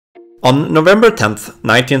On November 10th,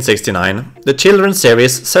 1969, the children's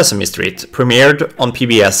series Sesame Street premiered on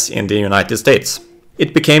PBS in the United States.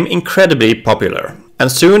 It became incredibly popular,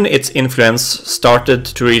 and soon its influence started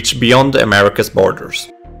to reach beyond America's borders.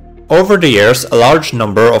 Over the years, a large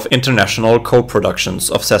number of international co-productions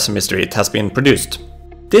of Sesame Street has been produced.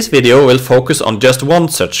 This video will focus on just one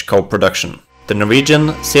such co-production, the Norwegian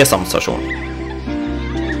Sesam Stajon.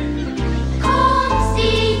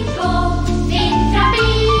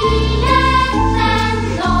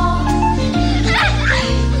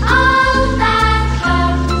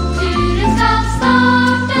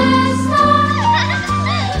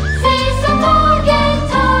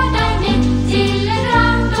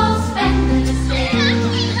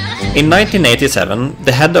 In 1987,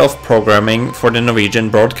 the head of programming for the Norwegian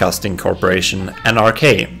Broadcasting Corporation,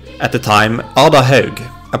 NRK, at the time Ada Haug,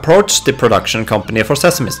 approached the production company for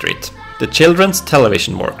Sesame Street, the children's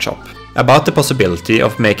television workshop, about the possibility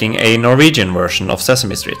of making a Norwegian version of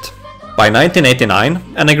Sesame Street. By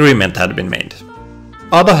 1989, an agreement had been made.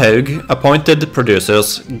 Ada Haug appointed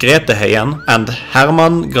producers Grete Høyen and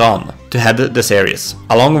Herman Gran to head the series,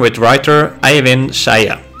 along with writer Eivind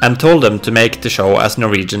Skeie, and told them to make the show as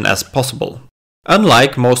Norwegian as possible.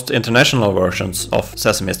 Unlike most international versions of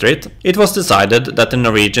Sesame Street, it was decided that the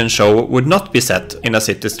Norwegian show would not be set in a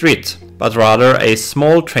city street, but rather a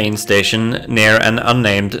small train station near an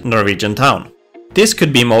unnamed Norwegian town. This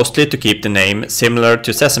could be mostly to keep the name similar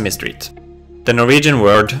to Sesame Street. The Norwegian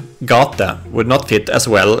word gate would not fit as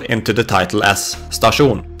well into the title as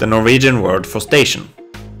Stasjon, the Norwegian word for station.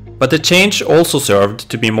 But the change also served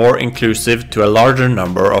to be more inclusive to a larger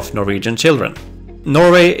number of Norwegian children.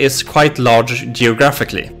 Norway is quite large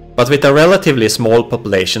geographically, but with a relatively small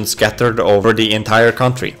population scattered over the entire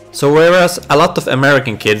country. So whereas a lot of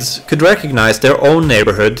American kids could recognize their own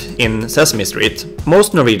neighborhood in Sesame Street,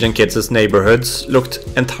 most Norwegian kids' neighborhoods looked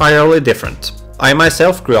entirely different. I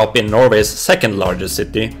myself grew up in Norway's second largest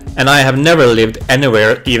city, and I have never lived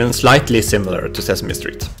anywhere even slightly similar to Sesame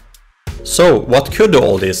Street. So, what could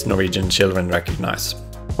all these Norwegian children recognize?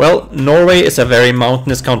 Well, Norway is a very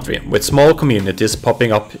mountainous country, with small communities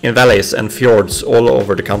popping up in valleys and fjords all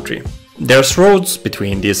over the country. There's roads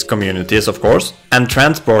between these communities, of course, and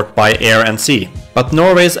transport by air and sea, but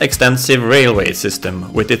Norway's extensive railway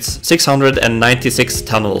system, with its 696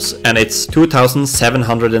 tunnels and its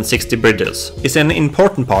 2,760 bridges, is an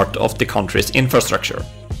important part of the country's infrastructure.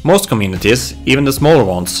 Most communities, even the smaller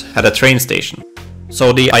ones, had a train station.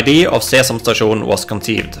 So the idea of Sesam Stajon was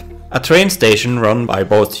conceived. A train station run by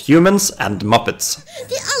both humans and Muppets.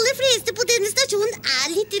 De aller fleste på denne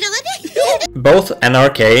stasjonen litt rare. Both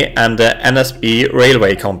NRK and the NSB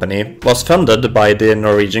Railway Company was funded by the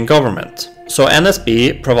Norwegian government. So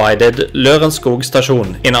NSB provided Lørenskog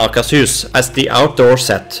Stasjon in Akershus as the outdoor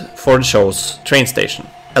set for the show's train station,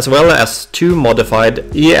 as well as two modified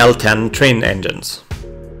EL10 train engines.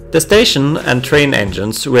 The station and train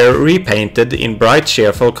engines were repainted in bright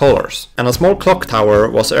cheerful colors, and a small clock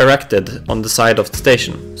tower was erected on the side of the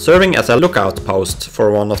station, serving as a lookout post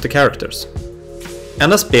for one of the characters.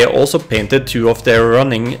 NSB also painted two of their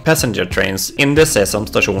running passenger trains in the Sesam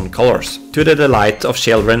Stajon colors, to the delight of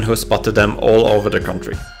children who spotted them all over the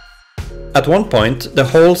country. At one point, the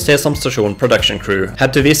whole Sesam Stajon production crew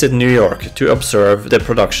had to visit New York to observe the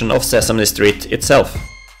production of Sesame Street itself.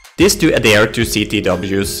 This to adhere to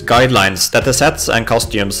CTW's guidelines that the sets and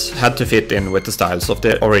costumes had to fit in with the styles of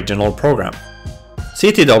the original program.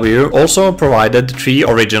 CTW also provided 3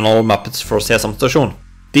 original Muppets for Sesam Stajon.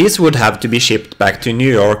 These would have to be shipped back to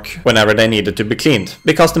New York whenever they needed to be cleaned,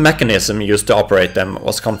 because the mechanism used to operate them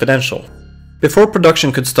was confidential. Before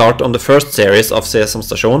production could start on the first series of Sesam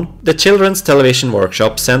Stajon, the Children's Television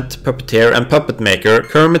Workshop sent puppeteer and puppet maker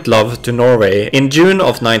Kermit Love to Norway in June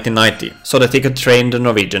of 1990, so that he could train the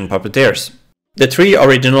Norwegian puppeteers. The 3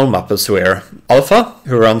 original Muppets were Alfa,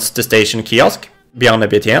 who runs the station kiosk, Bjarne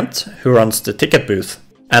Betjent, who runs the ticket booth,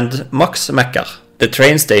 and Mekker, the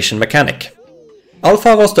train station mechanic.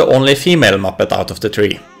 Alfa was the only female Muppet out of the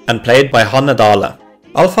 3, and played by Hanne Dahle.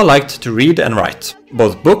 Alfa liked to read and write,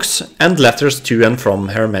 both books and letters to and from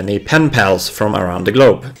her many pen pals from around the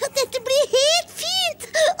globe. Dette blir helt fint!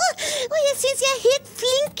 Og jeg synes jeg helt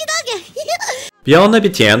flink I dag! Bjarne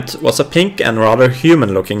Betjent was a pink and rather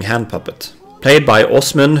human-looking hand puppet, played by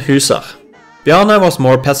Åsmund Husar. Bjarne was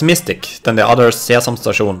more pessimistic than the other Sesam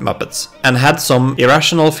Stajon Muppets, and had some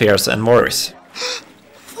irrational fears and worries.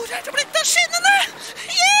 Hvor det blitt av skinnene?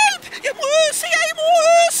 Hjelp! Jeg må øse!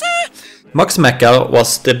 Mekker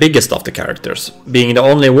was the biggest of the characters, being the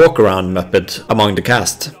only walk-around Muppet among the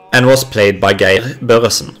cast, and was played by Geir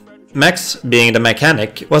Børresen. Max, being the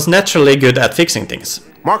mechanic, was naturally good at fixing things.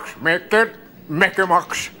 Max, Mekker, Mekker,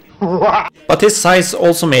 Max. But his size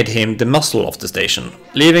also made him the muscle of the station,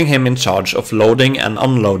 leaving him in charge of loading and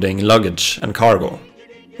unloading luggage and cargo.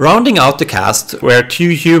 Rounding out the cast were two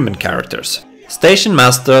human characters, Station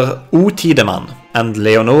Master O. Tidemann and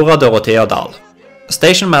Leonora Dorothea Dahl.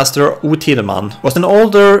 Station Master O. Tidemann was an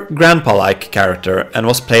older, grandpa-like character and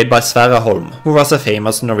was played by Sverre Holm, who was a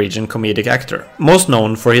famous Norwegian comedic actor, most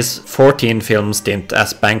known for his 14-film stint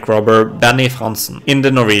as bank robber Benny Fransen in the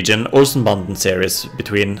Norwegian Olsenbanden series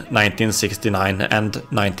between 1969 and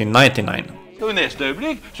 1999. Og i neste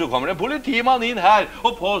øyeblikk så kommer en politimann inn her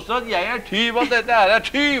og påstår at jeg tyv, og dette her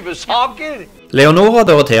tyvesaker. Leonora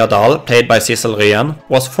Dorothea Dahl, played by Sissel Ryen,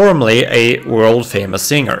 was formerly a world-famous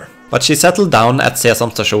singer, but she settled down at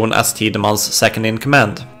Sesam Stasjon as Tidemann's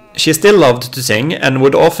second-in-command. She still loved to sing and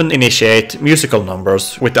would often initiate musical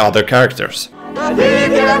numbers with the other characters.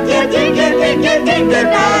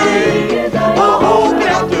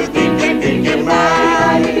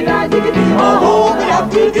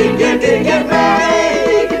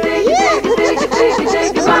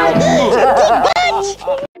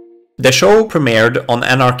 The show premiered on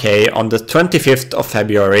NRK on the 25th of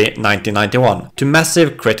February 1991 to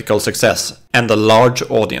massive critical success and a large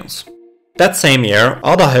audience. That same year,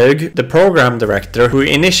 Ada Haug, the program director who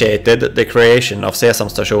initiated the creation of Sesam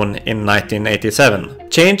Stajon in 1987,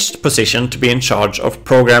 changed position to be in charge of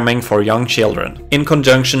programming for young children, in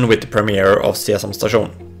conjunction with the premiere of Sesam Stajon.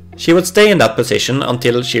 She would stay in that position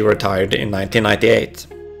until she retired in 1998.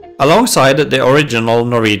 Alongside the original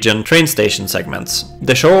Norwegian train station segments,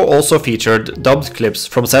 the show also featured dubbed clips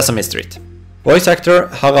from Sesame Street. Voice actor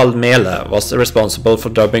Harald Mele was responsible for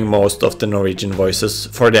dubbing most of the Norwegian voices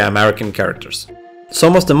for the American characters.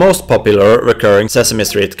 Some of the most popular recurring Sesame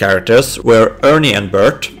Street characters were Ernie and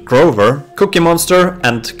Bert, Grover, Cookie Monster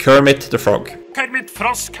and Kermit the Frog. Kermit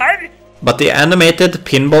Frosk her! But the animated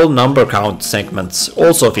pinball number count segments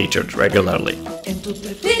also featured regularly.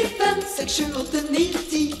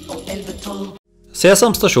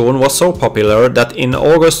 Sesam Stasjon was so popular that in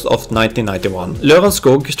August of 1991,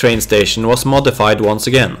 Lørenskog train station was modified once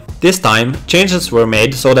again. This time, changes were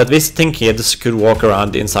made so that visiting kids could walk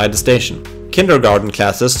around inside the station. Kindergarten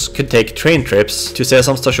classes could take train trips to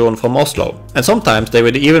Sesam Stasjon from Oslo, and sometimes they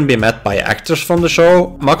would even be met by actors from the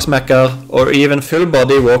show, Max Mekker, or even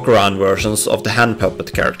full-body walk-around versions of the hand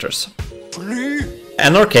puppet characters.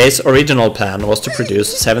 NRK's original plan was to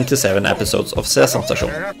produce 77 episodes of Sesam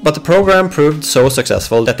Stasjon, but the program proved so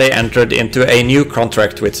successful that they entered into a new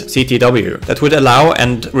contract with CTW that would allow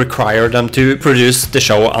and require them to produce the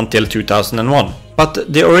show until 2001.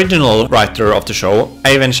 But the original writer of the show,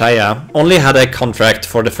 Eivind Skeie, only had a contract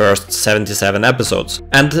for the first 77 episodes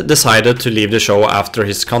and decided to leave the show after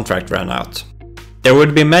his contract ran out. There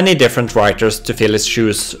would be many different writers to fill his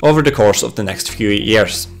shoes over the course of the next few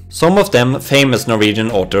years. Some of them famous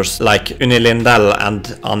Norwegian authors like Unni Lindell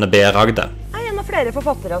and Anne B. Ragde. Jeg er en av flere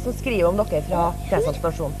forfattere som skriver om dere fra Sesam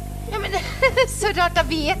Stasjon. Ja, men så rart da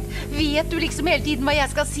vet du liksom hele tiden hva jeg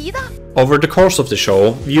skal si da? Over the course of the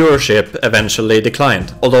show, viewership eventually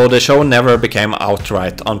declined, although the show never became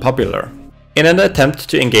outright unpopular. In an attempt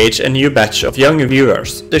to engage a new batch of young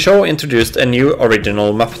viewers, the show introduced a new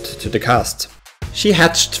original Muppet to the cast. She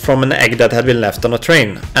hatched from an egg that had been left on a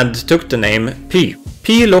train, and took the name P.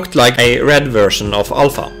 P looked like a red version of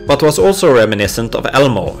Alfa, but was also reminiscent of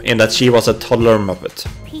Elmo in that she was a toddler Muppet.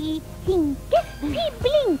 P hinke, P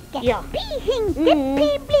blinke, ja. P hinke,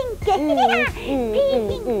 P blinke, ja. P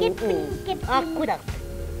hinke, blinke, akkurat.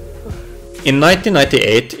 In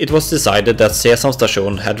 1998, it was decided that Sesam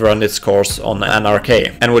Stasjon had run its course on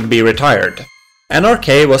NRK and would be retired.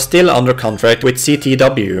 NRK was still under contract with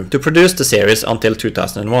CTW to produce the series until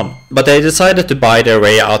 2001, but they decided to buy their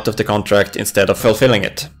way out of the contract instead of fulfilling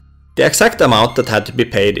it. The exact amount that had to be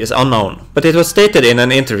paid is unknown, but it was stated in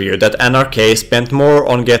an interview that NRK spent more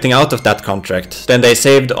on getting out of that contract than they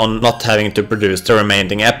saved on not having to produce the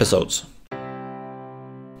remaining episodes.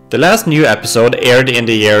 The last new episode aired in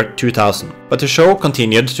the year 2000, but the show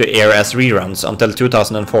continued to air as reruns until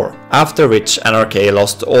 2004, after which NRK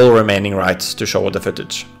lost all remaining rights to show the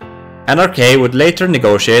footage. NRK would later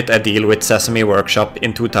negotiate a deal with Sesame Workshop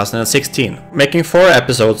in 2016, making 4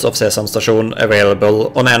 episodes of Sesam Stasjon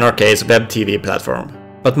available on NRK's web TV platform.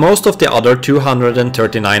 But most of the other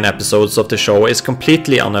 239 episodes of the show is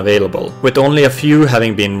completely unavailable, with only a few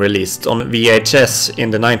having been released on VHS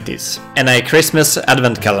in the 90s, and a Christmas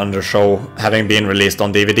advent calendar show having been released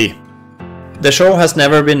on DVD. The show has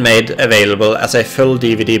never been made available as a full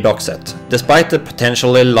DVD box set, despite the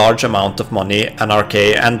potentially large amount of money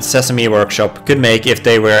NRK and Sesame Workshop could make if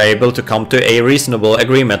they were able to come to a reasonable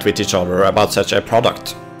agreement with each other about such a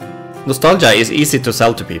product. Nostalgia is easy to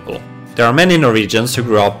sell to people. There are many Norwegians who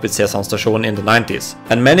grew up with Sesam Stasjon in the 90s,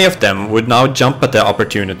 and many of them would now jump at the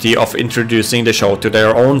opportunity of introducing the show to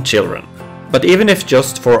their own children. But even if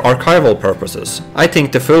just for archival purposes, I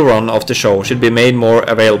think the full run of the show should be made more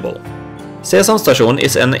available. Sesam Stasjon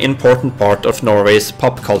is an important part of Norway's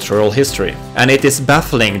pop cultural history, and it is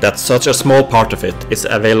baffling that such a small part of it is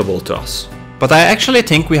available to us. But I actually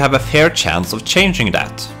think we have a fair chance of changing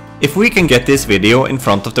that. If we can get this video in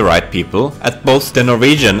front of the right people, at both the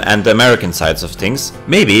Norwegian and the American sides of things,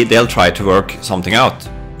 maybe they'll try to work something out.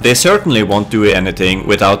 They certainly won't do anything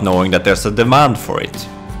without knowing that there's a demand for it.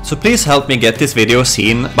 So please help me get this video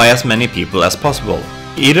seen by as many people as possible,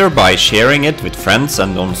 either by sharing it with friends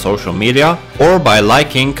and on social media, or by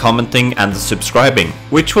liking, commenting and subscribing,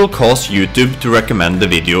 which will cause YouTube to recommend the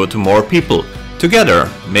video to more people. Together,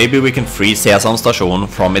 maybe we can free Sesam Stasjon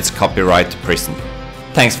from its copyright prison.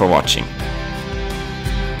 Thanks for watching.